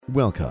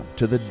Welcome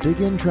to the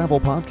Dig In Travel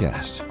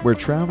Podcast, where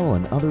travel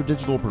and other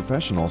digital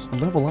professionals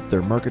level up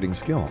their marketing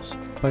skills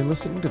by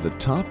listening to the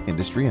top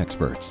industry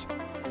experts.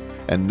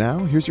 And now,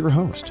 here's your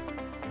host,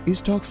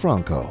 Istok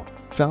Franco,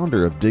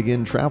 founder of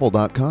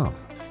digintravel.com,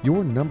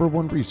 your number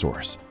one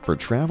resource for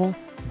travel,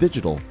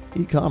 digital,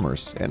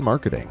 e-commerce, and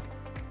marketing.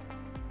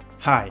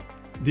 Hi,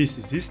 this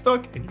is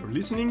Istok, and you're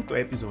listening to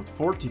episode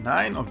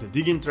 49 of the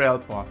Dig In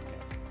Travel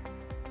Podcast.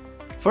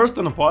 First,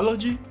 an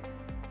apology,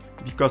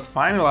 because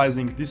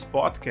finalizing this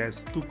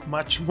podcast took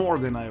much more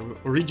than I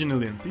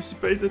originally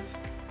anticipated.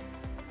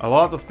 A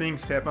lot of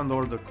things happened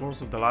over the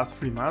course of the last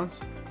 3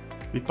 months.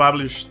 We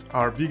published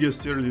our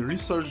biggest yearly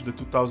research, the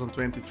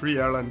 2023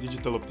 Airline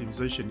Digital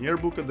Optimization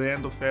Yearbook, at the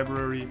end of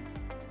February.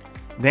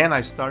 Then I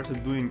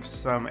started doing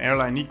some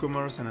airline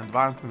e-commerce and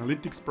advanced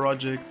analytics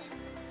projects.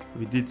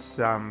 We did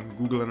some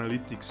Google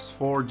Analytics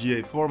 4,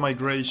 GA4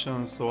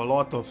 migrations, so a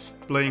lot of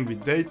playing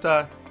with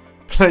data.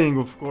 Playing,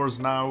 of course,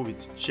 now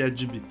with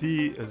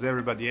ChatGPT as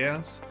everybody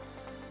else,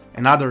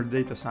 and other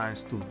data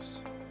science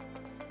tools.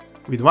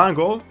 With one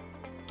goal,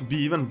 to be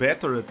even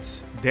better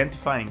at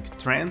identifying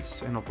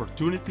trends and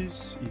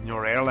opportunities in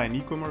your airline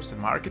e-commerce and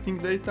marketing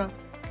data.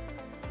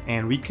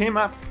 And we came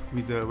up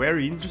with a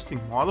very interesting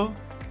model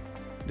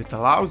that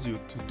allows you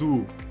to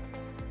do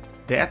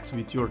that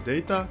with your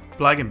data,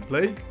 plug and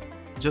play.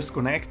 Just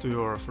connect to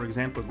your, for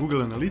example,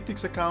 Google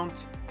Analytics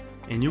account,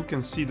 and you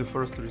can see the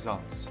first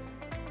results.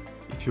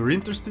 If you're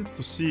interested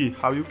to see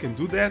how you can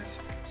do that,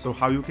 so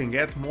how you can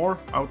get more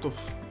out of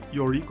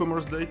your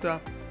e-commerce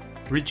data,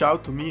 reach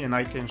out to me and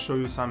I can show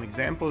you some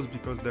examples,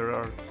 because there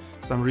are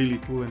some really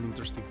cool and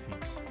interesting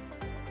things.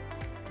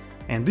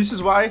 And this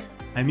is why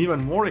I'm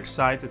even more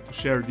excited to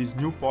share this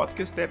new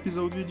podcast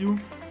episode with you,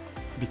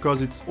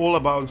 because it's all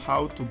about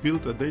how to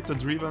build a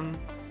data-driven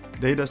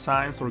data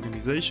science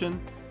organization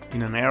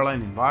in an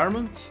airline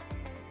environment.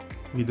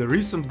 With the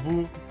recent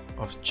boom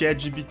of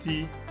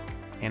ChatGPT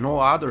and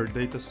all other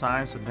data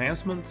science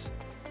advancements,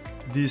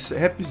 this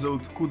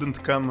episode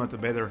couldn't come at a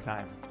better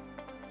time.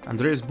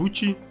 Andres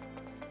Bucci,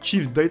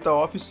 Chief Data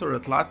Officer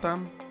at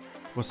LATAM,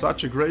 was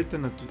such a great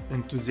and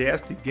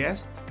enthusiastic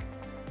guest.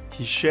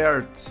 He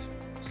shared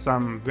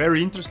some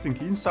very interesting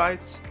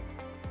insights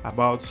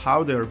about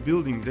how they are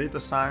building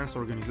data science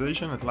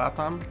organization at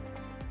LATAM.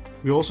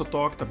 We also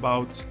talked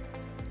about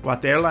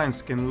what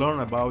airlines can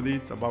learn about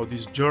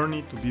this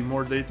journey to be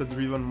more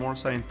data-driven, more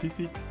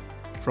scientific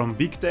from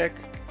big tech.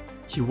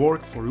 He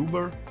worked for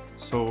Uber,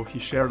 so he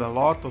shared a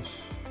lot of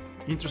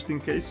interesting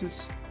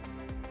cases.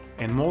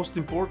 And most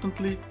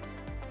importantly,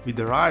 with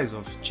the rise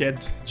of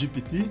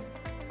ChatGPT,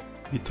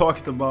 we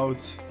talked about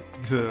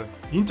the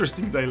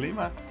interesting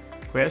dilemma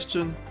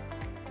question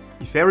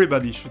if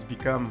everybody should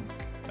become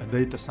a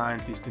data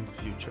scientist in the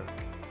future.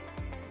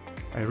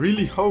 I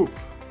really hope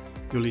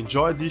you'll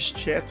enjoy this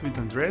chat with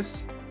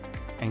Andres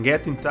and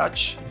get in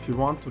touch if you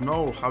want to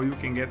know how you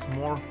can get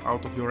more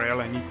out of your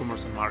airline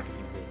e-commerce and marketing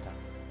data.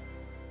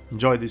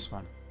 Enjoy this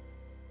one.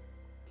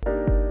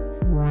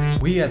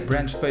 We at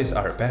BranchSpace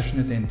are a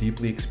passionate and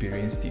deeply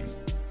experienced team.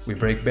 We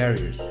break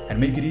barriers and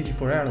make it easy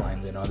for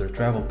airlines and other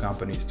travel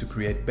companies to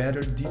create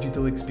better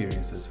digital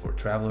experiences for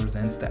travelers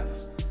and staff.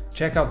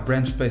 Check out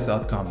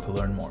branchspace.com to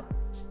learn more.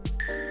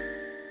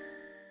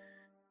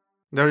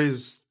 There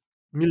is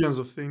millions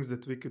of things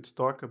that we could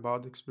talk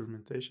about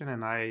experimentation,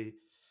 and I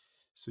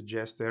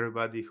suggest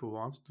everybody who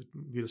wants to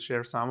will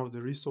share some of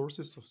the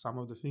resources of some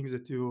of the things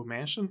that you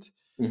mentioned.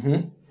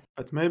 Mm-hmm.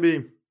 But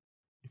maybe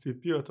if you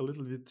pivot a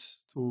little bit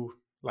to,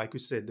 like we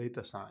said,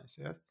 data science,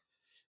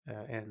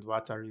 and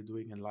what are you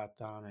doing in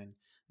LATAM and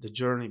the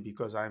journey,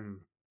 because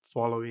I'm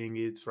following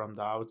it from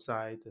the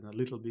outside and a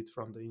little bit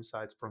from the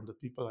insights from the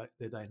people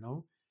that I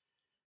know.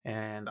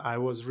 And I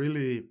was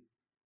really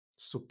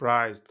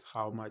surprised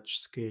how much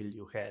scale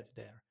you have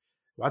there.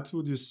 What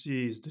would you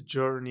see is the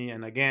journey?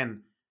 And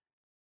again,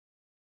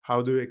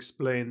 how do you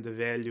explain the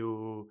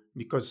value?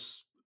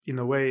 Because in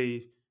a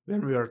way,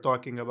 when we are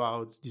talking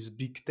about these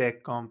big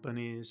tech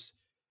companies,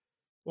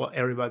 well,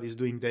 everybody's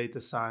doing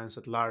data science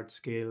at large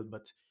scale,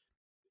 but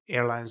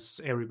airlines,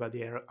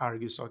 everybody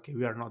argues, okay,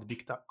 we are not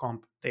big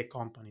tech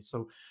companies.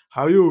 So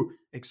how you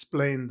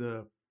explain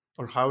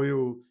or how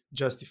you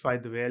justify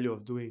the value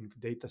of doing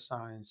data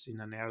science in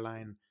an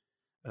airline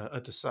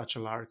at such a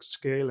large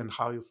scale, and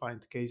how you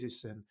find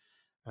cases and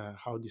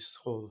how this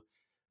whole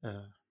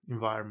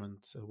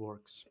environment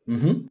works?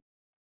 Mm-hmm.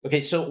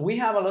 Okay, so we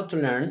have a lot to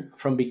learn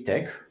from big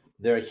tech.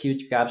 There are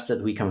huge gaps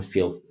that we can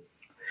fill.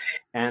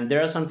 And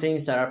there are some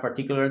things that are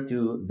particular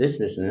to this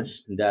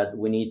business that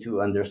we need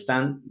to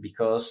understand,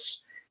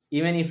 because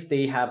even if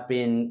they have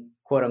been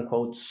quote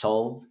unquote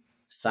solved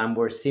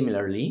somewhere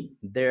similarly,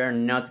 they're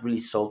not really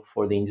solved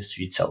for the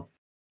industry itself.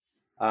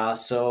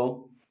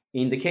 So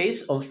in the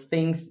case of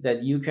things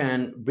that you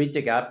can bridge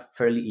the gap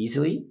fairly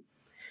easily,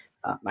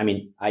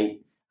 I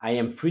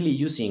am freely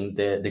using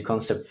the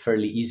concept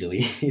fairly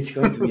easily. It's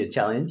going to be a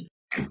challenge.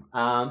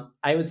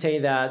 I would say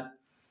that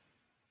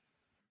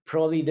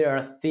probably there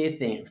are three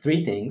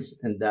things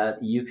that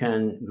you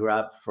can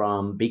grab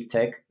from big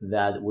tech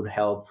that would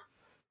help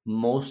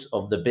most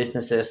of the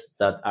businesses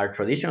that are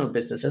traditional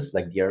businesses,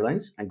 like the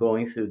airlines, and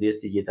going through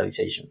this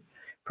digitalization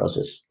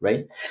process,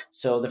 right?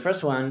 So the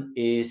first one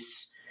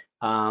is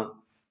uh,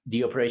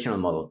 the operational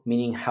model,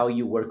 meaning how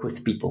you work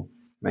with people,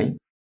 right?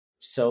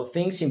 So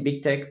things in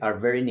big tech are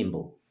very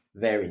nimble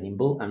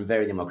and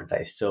very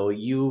democratized. So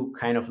you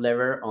kind of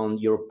lever on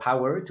your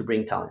power to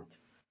bring talent.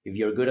 If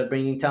you're good at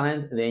bringing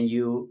talent, then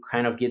you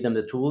kind of give them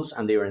the tools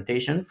and the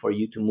orientation for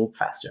you to move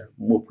faster,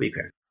 move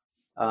quicker.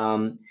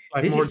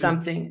 Like This more is this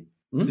something.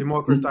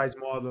 democratized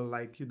model,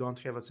 like you don't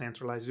have a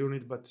centralized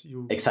unit, but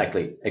you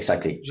Exactly,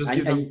 just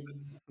give them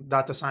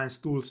data science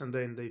tools and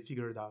then they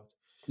figure it out.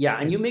 yeah,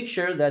 and you And make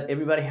sure that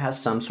everybody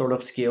has some sort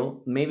of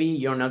skill. Maybe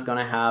you're not going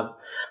to have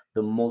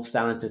the most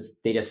talented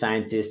data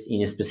scientist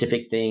in a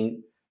specific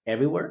thing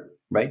everywhere,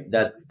 right?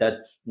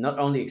 That's not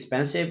only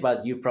expensive,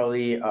 but you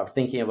probably are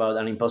thinking about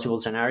an impossible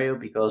scenario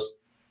because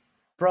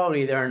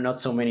probably there are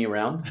not so many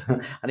around.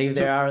 And if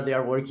there are, they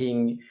are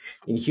working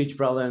in huge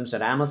problems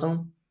at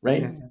Amazon,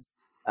 right? yeah,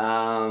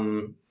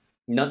 um,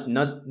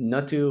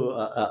 not to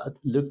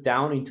look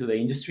down into the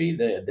industry,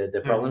 the yeah,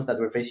 problems that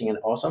we're facing are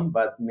awesome,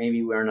 but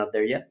maybe we're not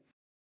there yet.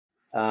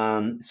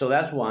 So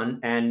that's one.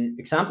 And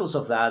examples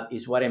of that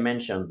is what I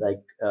mentioned,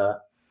 like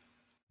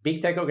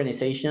big tech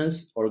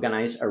organizations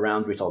organize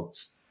around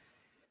results.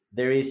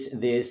 There is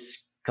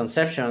this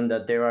conception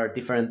that there are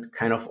different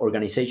kind of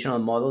organizational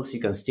models you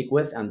can stick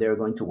with and they're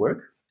going to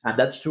work. And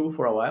that's true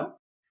for a while.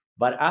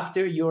 But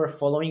after you're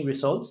following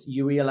results,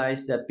 you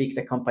realize that big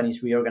tech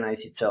companies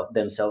reorganize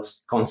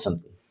themselves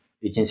constantly.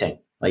 It's insane.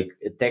 Like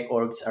tech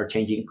orgs are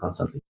changing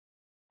constantly.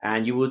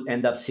 And you would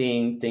end up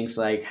seeing things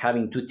like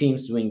having two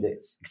teams doing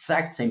this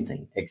exact same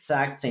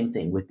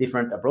thing with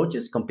different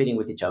approaches competing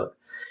with each other.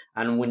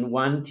 And when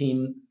one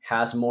team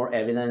has more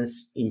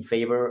evidence in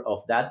favor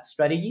of that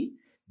strategy,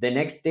 the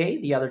next day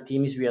the other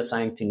team is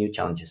reassigned to new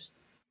challenges.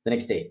 The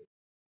next day.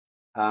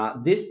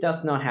 This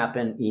does not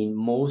happen in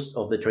most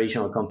of the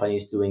traditional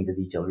companies doing the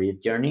digital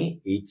journey.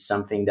 It's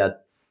something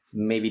that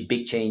maybe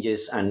big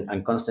changes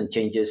and constant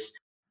changes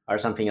are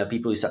something that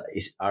people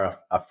are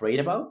afraid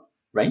about,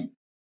 right?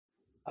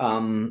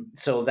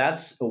 So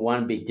that's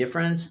one big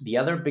difference. The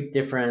other big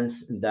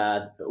difference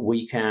that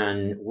we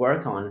can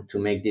work on to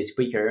make this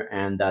quicker,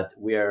 and that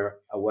we are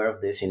aware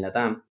of this in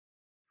LATAM,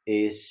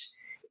 is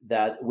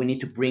that we need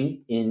to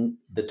bring in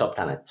the top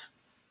talent.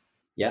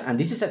 Yeah, and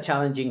this is a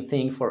challenging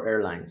thing for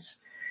airlines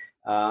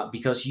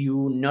because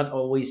you not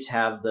always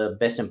have the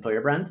best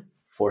employer brand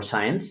for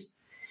science,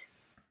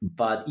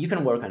 but you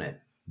can work on it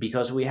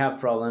because we have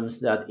problems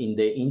that in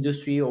the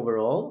industry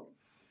overall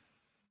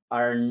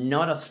are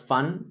not as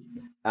fun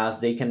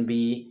as they can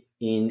be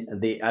in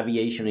the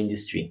aviation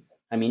industry.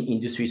 I mean,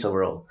 industries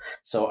overall.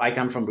 So I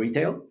come from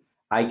retail.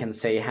 I can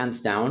say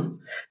hands down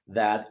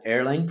that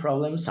airline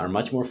problems are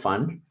much more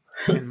fun.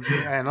 and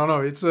yeah, no,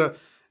 no, it's a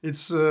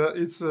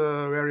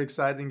very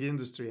exciting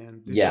industry,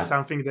 and this is Yeah,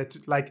 something that,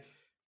 like,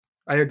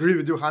 I agree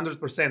with you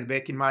 100%.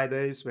 Back in my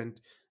days, when,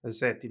 as I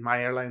said, in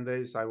my airline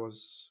days,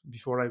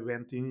 before I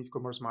went in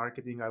e-commerce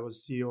marketing, I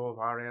was CEO of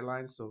our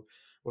airline, so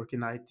work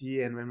in IT.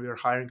 And when we were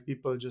hiring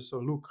people, just so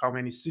look how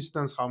many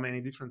systems, how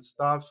many different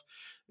stuff,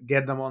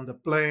 get them on the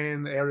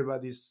plane.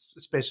 Everybody's,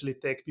 especially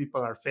tech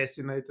people, are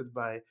fascinated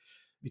by,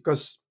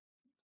 because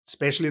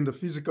especially in the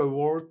physical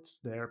world,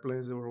 the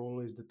airplanes, they were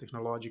always the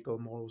technological,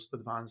 most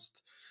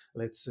advanced,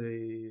 let's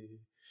say,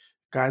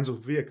 kinds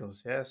of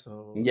vehicles. Yeah,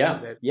 so yeah,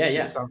 that yeah, that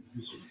yeah. sounds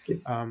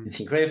good. It's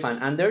incredibly fun.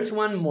 And there's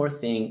one more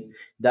thing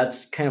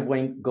that's kind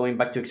of going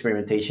back to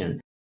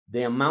experimentation.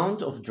 The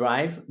amount of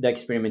drive the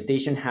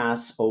experimentation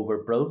has over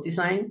product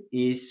design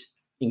is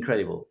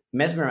incredible,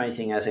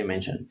 mesmerizing, as I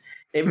mentioned.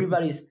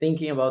 Everybody's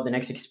thinking about the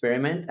next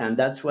experiment, and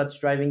that's what's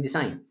driving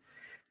design,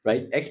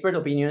 right? Expert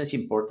opinion is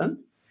important,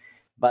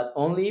 but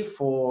only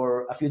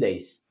for a few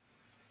days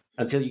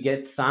until you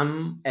get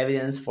some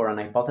evidence for an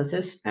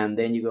hypothesis, and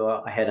then you go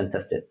ahead and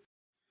test it.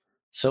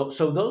 So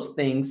those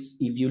things,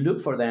 if you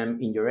look for them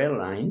in your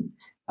airline,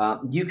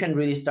 you can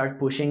really start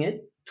pushing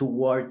it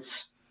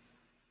towards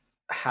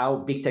how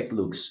big tech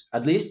looks,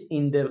 at least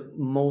in the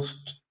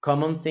most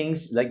common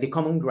things, like the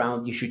common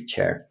ground you should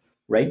share,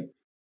 right?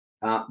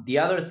 The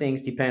other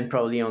things depend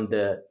probably on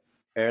the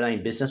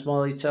airline business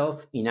model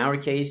itself. In our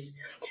case,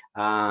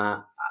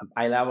 uh,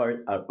 I love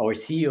our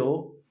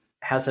CEO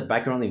has a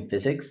background in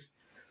physics,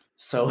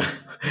 so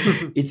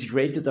it's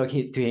great to talk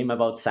to him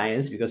about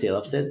science because he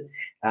loves it.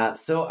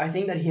 So I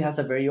think that he has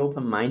a very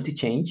open mind to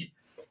change,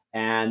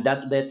 and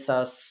that lets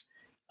us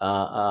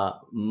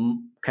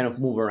kind of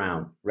move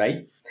around,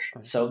 right?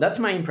 So that's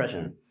my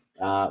impression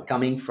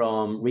coming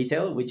from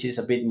retail, which is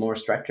a bit more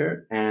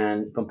structured,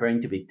 and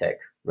comparing to big tech,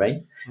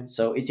 right?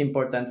 So it's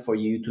important for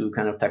you to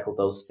kind of tackle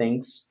those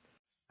things.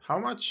 How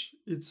much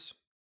it's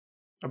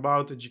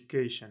about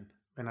education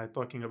when I'm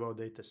talking about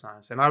data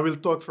science? And I will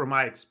talk from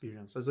my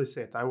experience. As I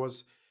said,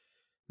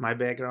 my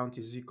background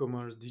is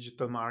e-commerce,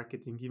 digital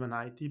marketing, even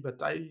IT,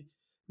 but I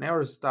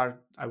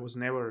was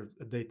never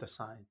a data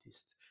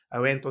scientist. I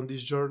went on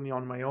this journey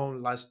on my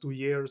own last 2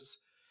 years,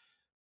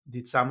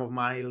 did some of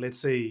my, let's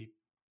say,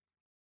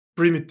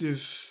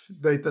 primitive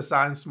data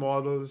science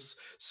models,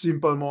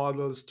 simple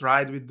models,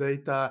 tried with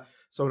data,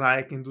 so now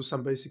I can do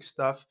some basic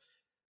stuff.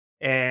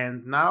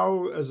 And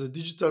now, as a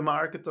digital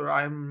marketer,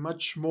 I'm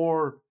much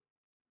more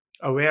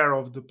aware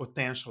of the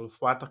potential of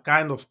what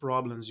kind of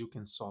problems you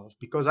can solve,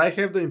 because I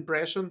have the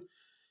impression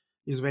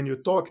is when you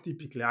talk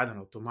typically, I don't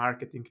know, to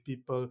marketing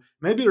people,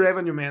 maybe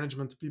revenue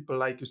management people,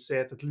 like you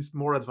said, at least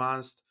more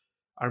advanced,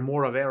 are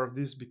more aware of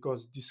this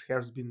because this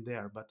has been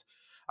there. But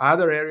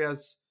other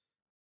areas,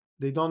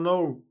 they don't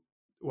know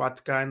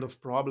what kind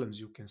of problems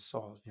you can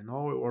solve,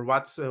 or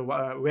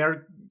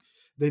where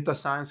data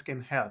science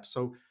can help.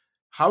 So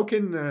how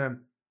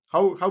can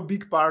how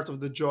big part of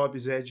the job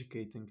is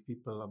educating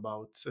people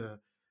about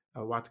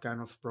what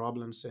kind of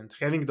problems, and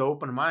having the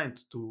open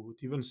mind to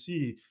even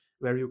see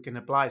where you can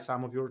apply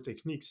some of your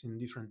techniques in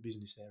different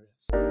business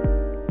areas.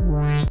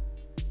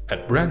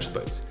 At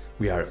BranchSpace,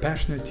 we are a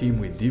passionate team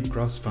with deep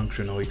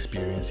cross-functional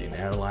experience in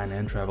airline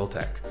and travel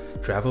tech,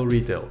 travel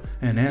retail,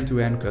 and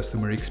end-to-end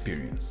customer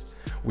experience.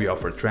 We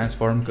offer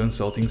transform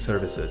consulting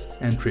services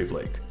and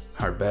TripLake,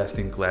 our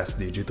best-in-class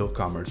digital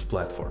commerce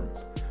platform.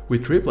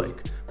 With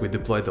TripLake, we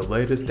deploy the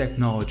latest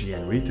technology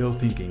and retail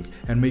thinking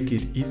and make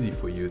it easy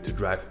for you to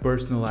drive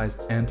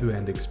personalized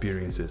end-to-end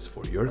experiences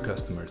for your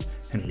customers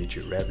and meet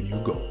your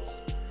revenue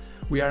goals.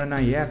 We are an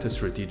IATA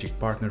strategic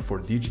partner for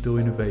digital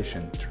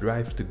innovation to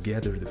drive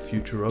together the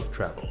future of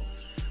travel.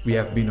 We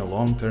have been a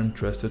long-term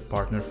trusted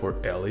partner for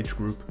LH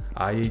Group,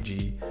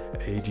 IAG,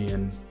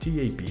 Aegean,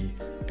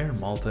 TAP, Air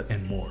Malta,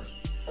 and more.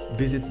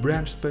 Visit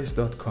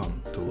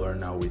branchspace.com to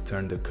learn how we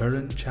turn the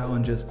current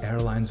challenges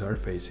airlines are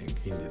facing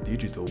in the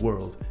digital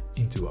world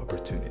into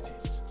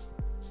opportunities.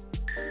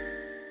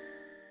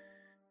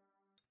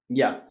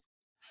 Yeah,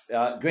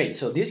 great.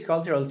 So this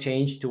cultural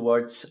change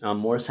towards a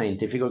more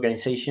scientific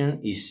organization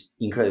is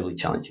incredibly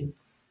challenging.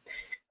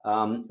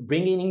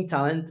 Bringing in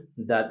talent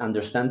that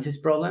understands this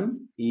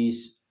problem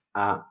is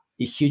a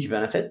huge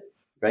benefit,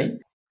 right?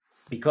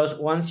 Because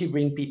once you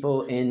bring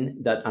people in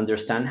that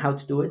understand how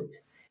to do it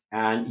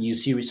and you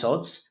see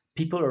results,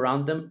 people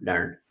around them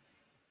learn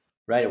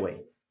right away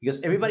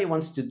because everybody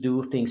wants to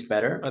do things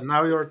better. But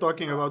now you're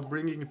talking about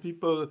bringing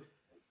people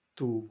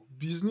to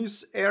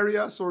business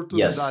areas or to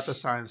the data Yes.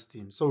 science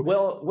team. So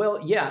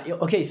Yeah.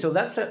 Okay, so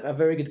that's a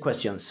very good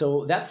question.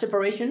 So that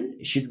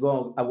separation should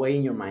go away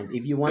in your mind.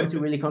 If you want to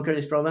really conquer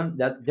this problem,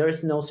 that there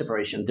is no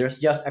separation. There's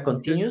just a okay,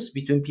 continuous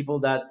between people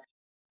that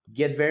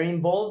get very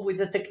involved with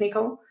the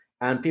technical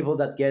and people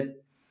that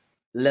get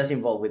less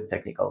involved with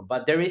technical.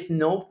 But there is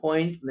no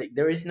point, like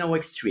there is no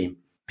extreme.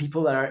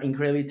 People that are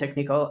incredibly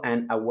technical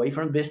and away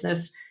from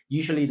business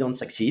usually don't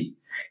succeed.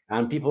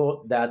 And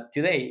people that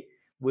today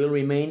will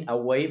remain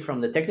away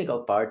from the technical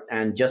part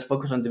and just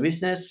focus on the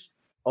business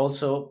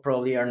also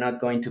probably are not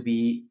going to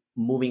be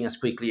moving as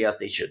quickly as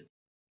they should.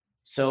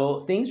 So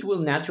things will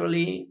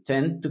naturally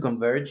tend to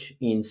converge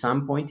in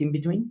some point in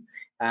between,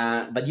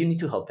 but you need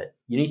to help it.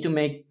 You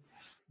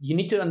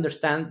need to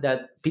understand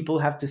that people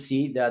have to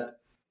see that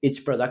it's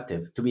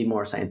productive to be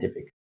more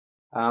scientific.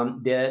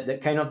 The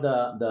kind of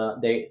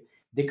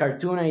the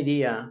cartoon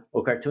idea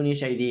or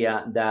cartoonish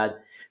idea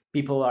that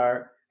people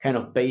are kind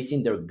of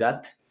basing their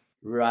gut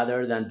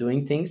rather than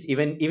doing things.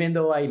 Even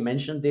though I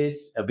mentioned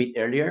this a bit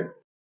earlier,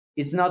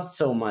 it's not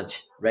so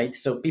much, right?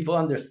 So people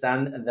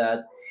understand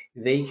that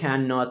they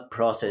cannot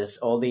process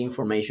all the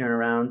information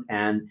around,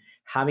 and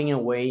having a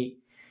way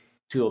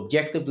to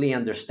objectively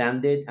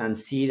understand it and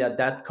see that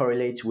that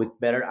correlates with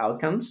better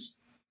outcomes,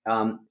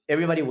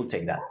 everybody will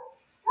take that,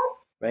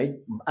 right?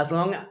 As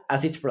long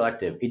as it's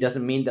productive. It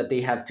doesn't mean that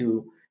they have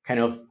to kind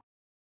of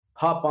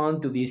hop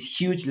on to this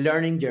huge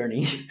learning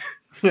journey.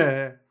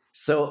 yeah.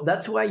 So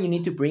that's why you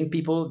need to bring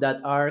people that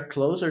are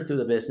closer to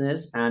the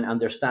business and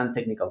understand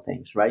technical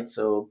things, right?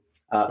 So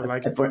So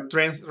like for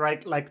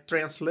like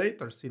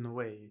translators in a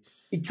way.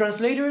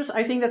 translators,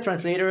 I think that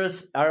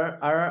translators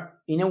are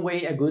in a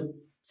way a good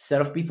set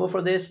of people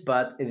for this,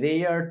 but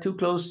they are too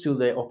close to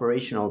the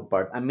operational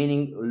part. I'm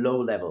meaning low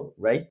level,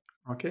 right?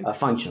 A Okay.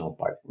 functional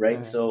part,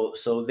 right? Yeah.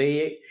 So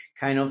they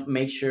kind of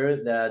make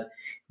sure that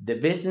the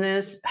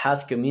business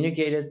has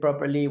communicated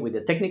properly with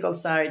the technical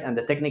side, and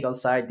the technical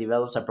side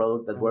develops a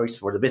product that Yeah. works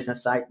for the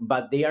business side,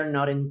 but they are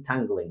not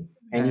entangling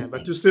Yeah,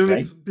 but you anything, still right?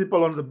 need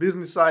people on the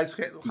business side,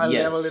 high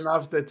level Yes,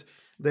 enough that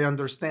they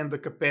understand the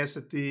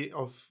capacity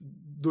of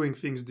doing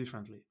things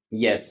differently.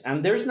 yes,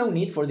 and there's no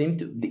need for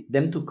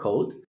them to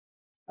code.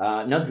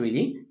 Not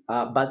really.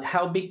 But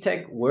how big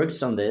tech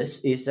works on this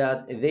is that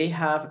they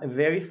have a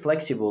very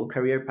flexible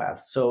career path.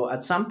 So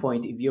at some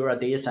point, if you're a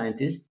data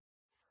scientist,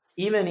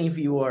 even if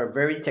you are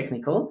very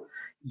technical,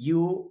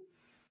 you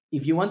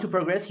if you want to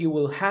progress, you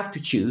will have to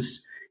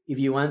choose if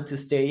you want to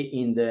stay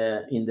in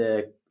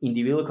the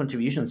individual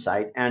contribution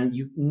side, and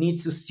you need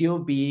to still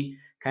be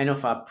kind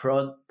of a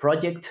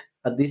project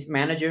at this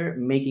manager,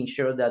 making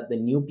sure that the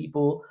new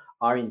people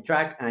are in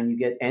track and you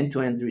get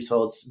end-to-end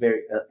results,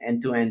 very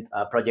end-to-end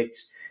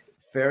projects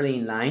fairly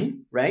in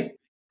line, right?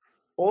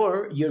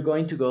 Or you're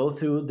going to go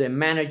through the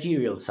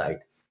managerial side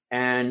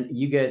and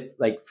you get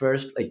like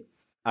first like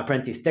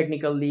apprentice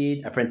technical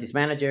lead, apprentice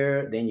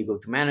manager, then you go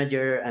to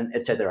manager, and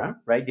etc.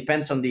 Right?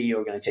 Depends on the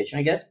organization,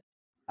 I guess.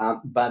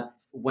 But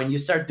when you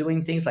start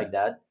doing things like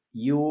that,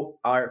 you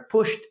are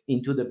pushed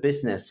into the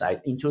business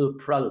side, into the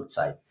product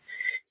side.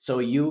 So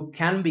you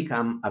can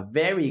become a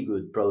very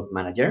good product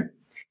manager.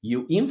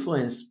 You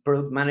influence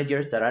product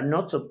managers that are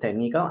not so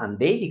technical, and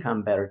they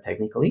become better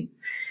technically.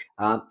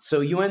 So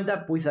you end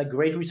up with a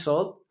great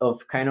result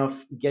of kind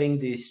of getting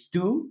this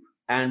stew,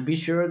 and be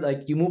sure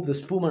like you move the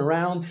spoon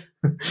around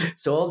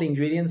so all the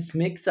ingredients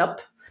mix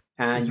up,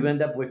 and you Hmm.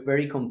 end up with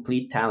very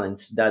complete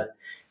talents that,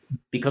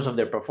 because of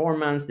their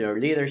performance, their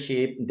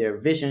leadership, their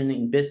vision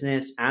in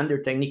business, and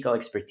their technical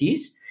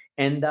expertise,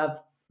 end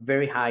up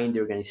very high in the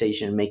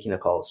organization making the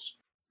calls.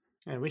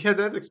 And we had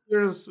that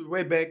experience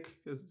way back,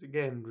 as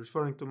again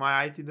referring to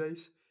my IT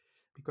days,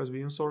 because we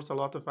insource a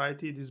lot of IT,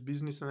 these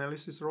business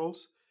analysis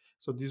roles.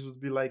 So these would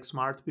be like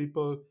smart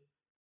people,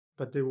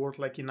 but they work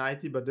like in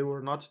IT, but they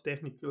were not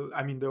technical.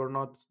 I mean, they were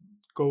not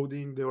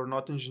coding, they were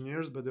not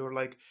engineers, but they were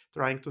like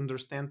trying to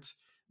understand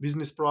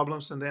business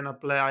problems and then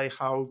apply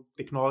how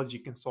technology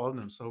can solve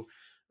them. So,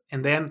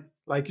 and then,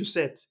 like you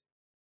said,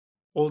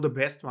 all the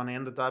best one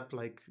ended up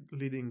like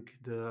leading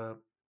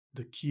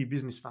the key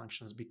business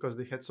functions because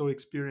they had so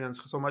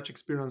much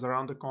experience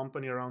around the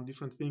company, around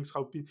different things,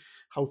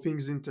 how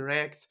things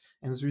interact.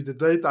 And with the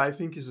data, I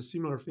think is a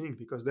similar thing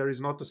because there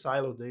is not a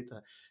silo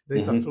data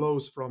Mm-hmm.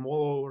 flows from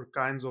all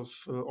kinds of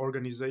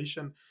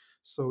organization.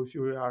 So if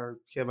you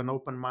have an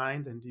open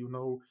mind and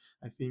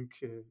I think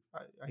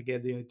I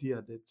get the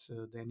idea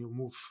that then you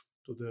move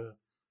to the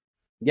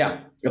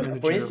Yeah. For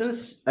managerial side.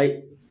 instance,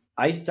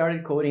 I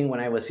started coding when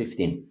I was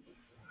 15.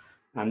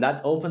 And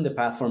that opened the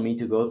path for me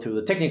to go through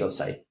the technical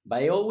side.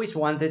 But I always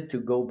wanted to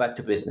go back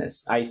to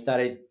business. I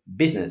studied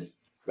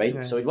business, right?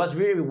 Yeah. So it was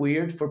really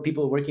weird for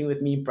people working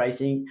with me,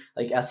 pricing,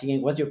 like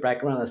asking, "What's your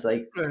background?" I was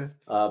like,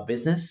 Yeah.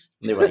 "Business."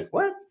 And they were like,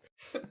 "What?"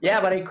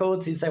 Yeah, but I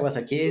code since I was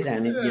a kid,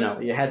 and Yeah.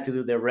 you had to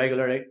do the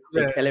regular like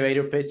Yeah.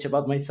 elevator pitch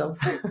about myself.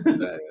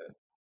 Yeah.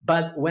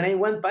 But when I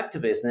went back to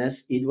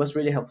business, it was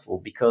really helpful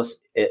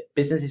because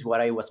business is what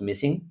I was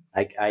missing.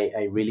 Like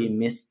I really Mhm.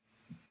 missed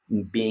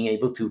being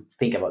able to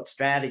think about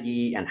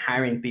strategy and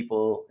hiring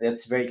people.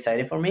 That's very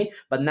exciting for me.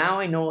 But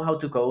now I know how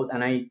to code,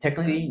 and I Yeah.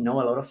 technically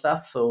know a lot of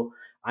stuff. So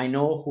I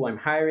know who I'm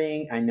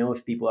hiring. I know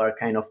if people are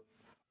kind of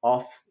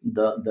off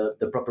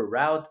the proper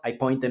route. I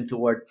point them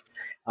toward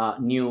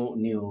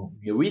new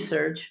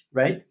research,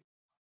 right?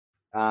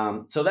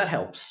 So that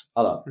helps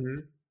a lot.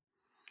 Mhm.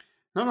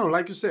 No,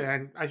 like you say,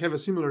 I have a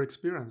similar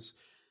experience.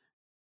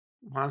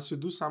 Once you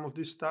do some of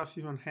this stuff,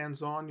 even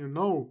hands on, you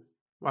know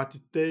what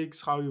it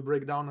takes, how you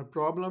break down a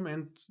problem,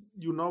 and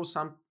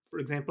some, for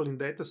example, in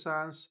data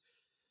science,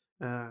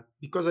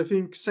 because I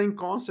think same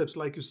concepts,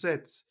 like you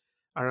said,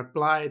 are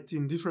applied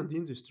in different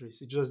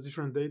industries. It's just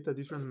different data,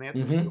 different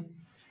methods. So Hmm.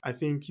 I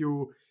think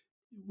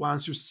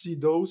once you see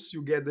those,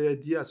 you get the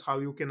ideas how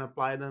you can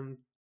apply them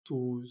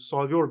to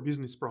solve your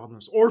business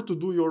problems or to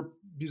do your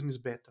business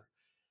better.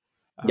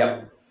 Um,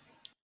 Yep.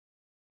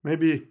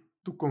 Maybe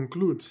to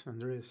conclude,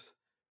 Andres,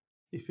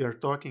 if you are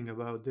talking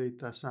about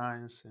data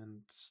science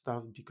and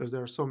stuff, because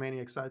there are so many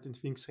exciting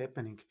things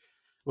happening,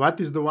 what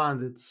is the one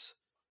that's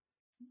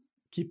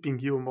keeping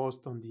you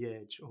most on the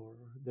edge or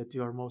that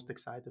you are most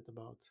excited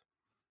about?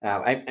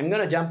 I'm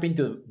gonna jump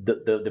into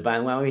the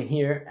bandwagon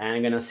here, and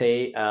I'm gonna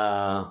say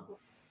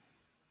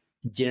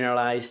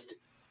generalized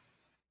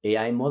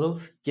AI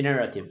models,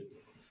 generative.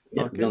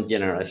 Yeah, Okay. don't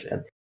generalize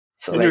that.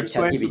 So Can you like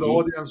explain to the ChatGPT.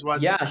 audience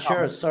what? Yeah, Oh,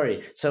 sure.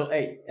 Sorry. So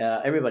hey,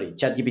 everybody,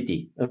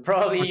 ChatGPT.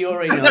 Probably you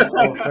already know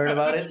or heard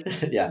about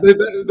it. Yeah,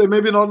 they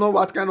maybe not know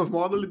what kind of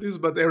model it is,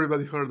 but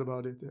everybody heard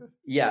about it.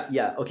 Yeah.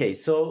 yeah. Okay.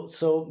 So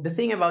the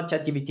thing about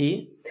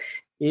ChatGPT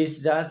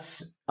is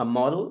that's a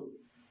model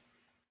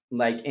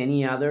like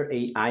any other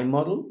AI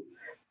model,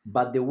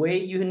 but the way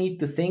you need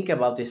to think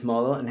about this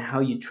model and how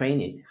you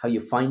train it, how you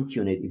fine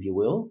tune it, if you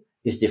will,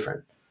 is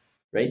different,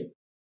 right?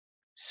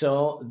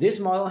 So this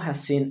model has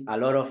seen a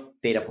lot of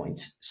data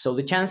points. So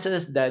the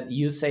chances that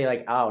you say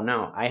like, oh,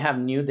 now I have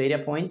new data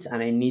points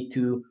and I need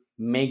to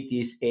make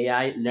this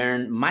AI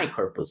learn my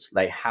corpus,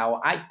 like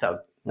how I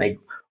talk, like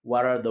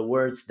what are the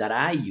words that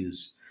I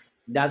use,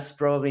 that's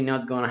probably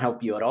not going to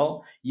help you at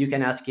all. You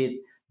can ask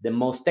it the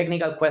most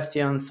technical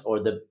questions or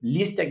the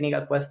least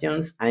technical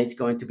questions, and it's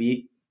going to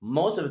be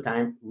most of the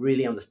time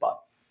really on the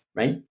spot,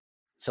 right?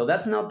 So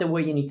that's not the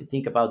way you need to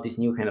think about these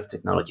new kind of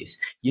technologies.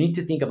 You need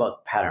to think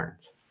about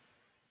patterns,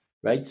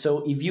 right?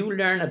 So if you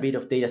learn a bit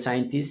of data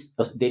science,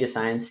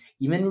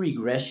 even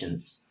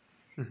regressions,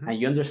 Hmm. and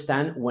you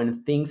understand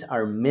when things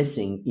are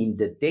missing in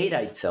the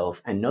data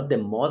itself and not the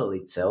model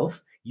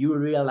itself, you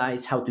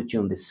realize how to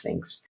tune these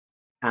things.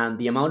 And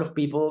the amount of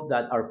people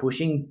that are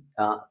pushing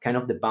kind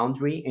of the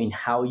boundary in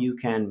how you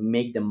can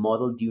make the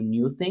model do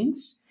new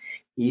things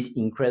is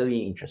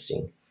incredibly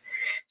interesting.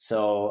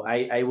 So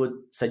I would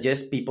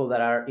suggest people that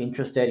are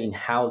interested in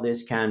how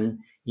this can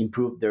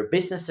improve their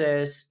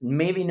businesses,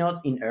 maybe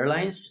not in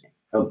airlines,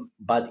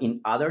 but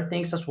in other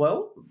things as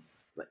well.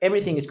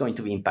 Everything is going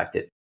to be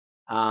impacted.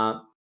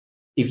 Uh,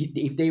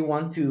 if they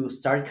want to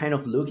start kind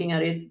of looking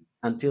at it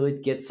until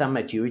it gets some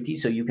maturity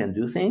so you can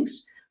do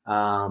things,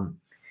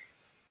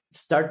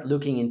 start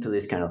looking into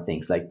this kind of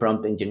things like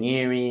prompt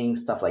engineering,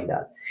 stuff like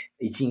that.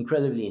 It's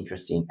incredibly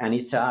interesting, and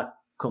it's a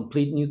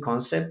complete new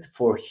concept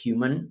for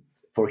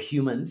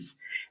humans.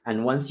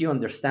 And once you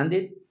understand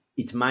it,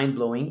 it's mind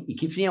blowing. It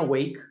keeps me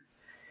awake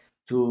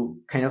to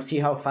kind of see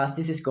how fast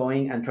this is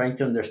going and trying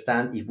to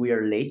understand if we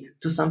are late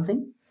to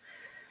something.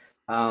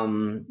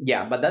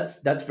 Yeah, but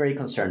that's very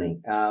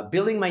concerning.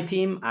 Building my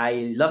team,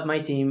 I love my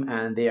team,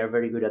 and they are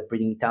very good at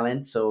bringing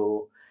talent.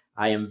 So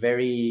I am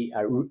very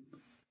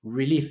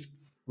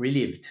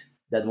relieved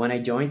that when I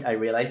joined, I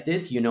realized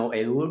this.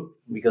 Edu,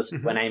 because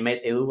when I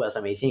met Edu, it was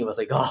amazing. It was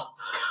like, oh,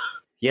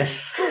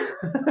 yes,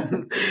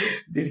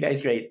 this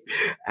guy's great.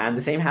 And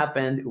the same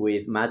happened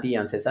with Mati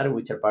and Cesar,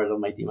 which are part of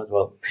my team as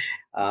well.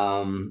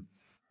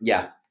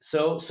 Yeah.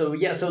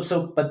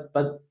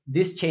 But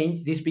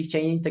this big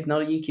change in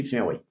technology keeps me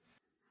awake.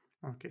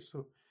 Okay,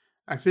 so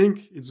I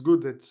think it's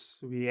good that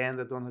we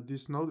ended on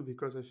this note,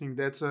 because I think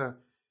that's a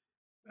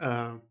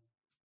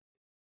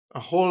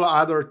whole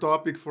other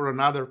topic for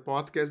another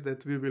podcast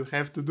that we will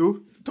have to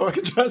do, talk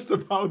just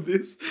about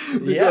this,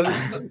 because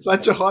it's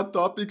such a hot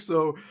topic.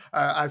 So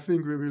I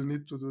think we will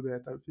need to do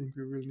that.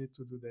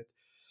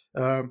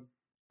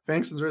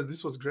 Thanks, Andres.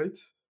 This was great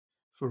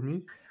for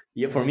me.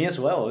 Yeah, for me as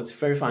well. It's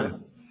very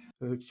fun.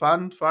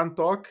 Fun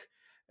talk.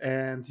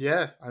 And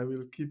yeah, I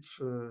will keep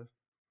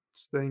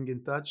staying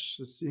in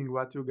touch, seeing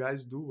what you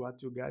guys do, what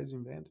you guys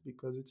invent,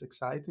 because it's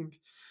exciting.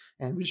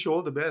 And wish you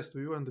all the best to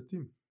you and the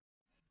team.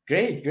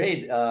 Great.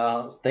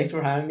 Thanks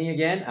for having me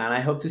again, and I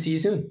hope to see you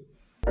soon.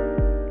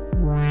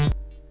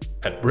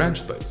 At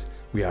BranchSpace,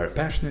 we are a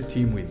passionate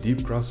team with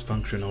deep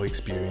cross-functional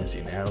experience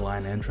in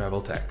airline and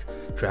travel tech,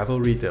 travel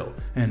retail,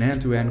 and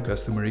end-to-end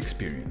customer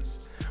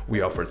experience.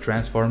 We offer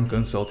transform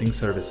consulting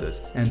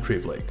services and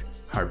TripLake,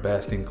 our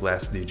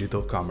best-in-class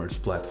digital commerce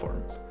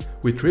platform.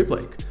 With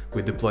TripLake,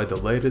 we deploy the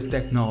latest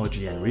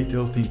technology and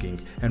retail thinking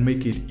and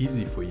make it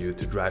easy for you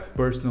to drive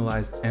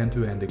personalized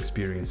end-to-end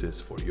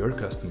experiences for your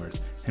customers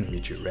and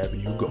meet your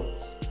revenue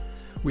goals.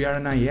 We are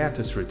an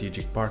IATA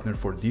strategic partner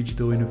for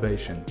digital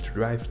innovation to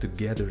drive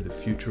together the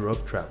future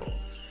of travel.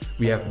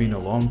 We have been a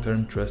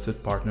long-term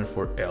trusted partner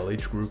for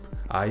LH Group,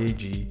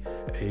 IAG,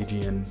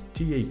 AGN,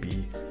 TAP,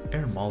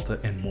 Air Malta,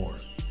 and more.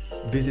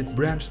 Visit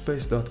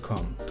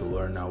branchspace.com to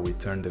learn how we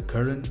turn the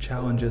current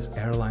challenges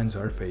airlines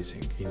are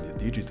facing in the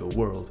digital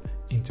world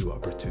into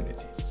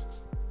opportunity.